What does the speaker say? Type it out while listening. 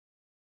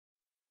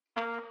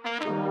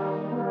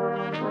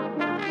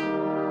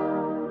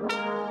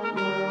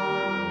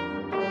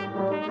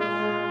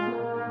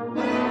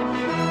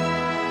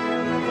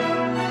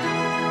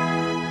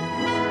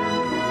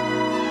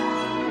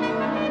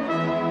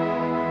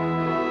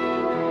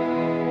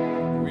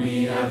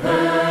have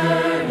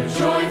heard a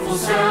joyful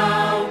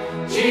sound.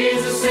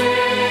 Jesus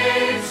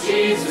saves,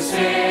 Jesus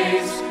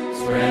saves.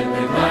 Spread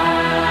the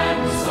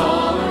gladness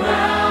all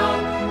around.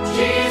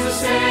 Jesus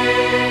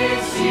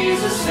saves,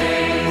 Jesus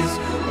saves.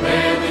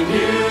 Bear the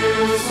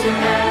news to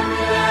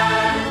every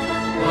land.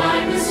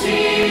 Wind the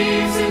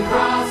seas and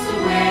cross the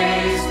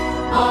waves.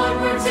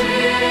 Onward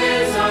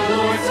 'tis our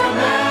Lord's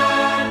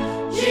command.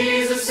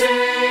 Jesus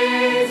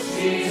saves,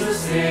 Jesus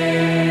saves.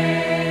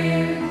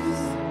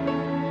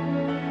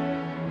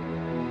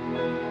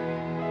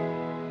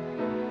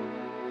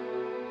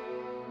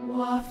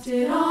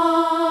 Wafted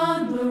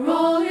on the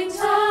rolling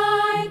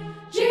tide,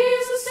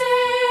 Jesus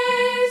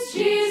saves,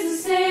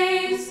 Jesus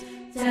saves.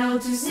 Tell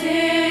to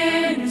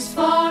sinners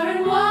far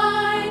and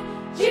wide,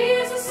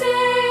 Jesus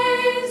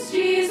saves,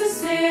 Jesus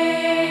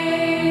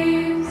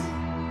saves.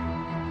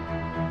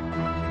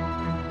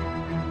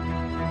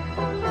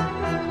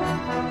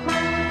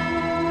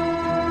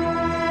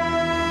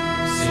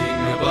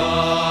 Sing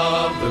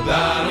above the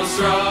battle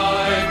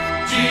strife,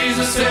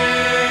 Jesus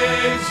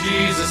saves,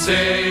 Jesus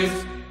saves.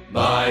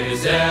 By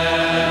his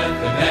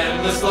death and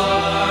endless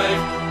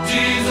life,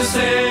 Jesus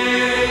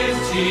saves,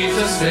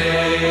 Jesus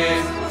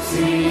saves.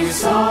 Sing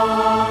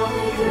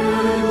softly through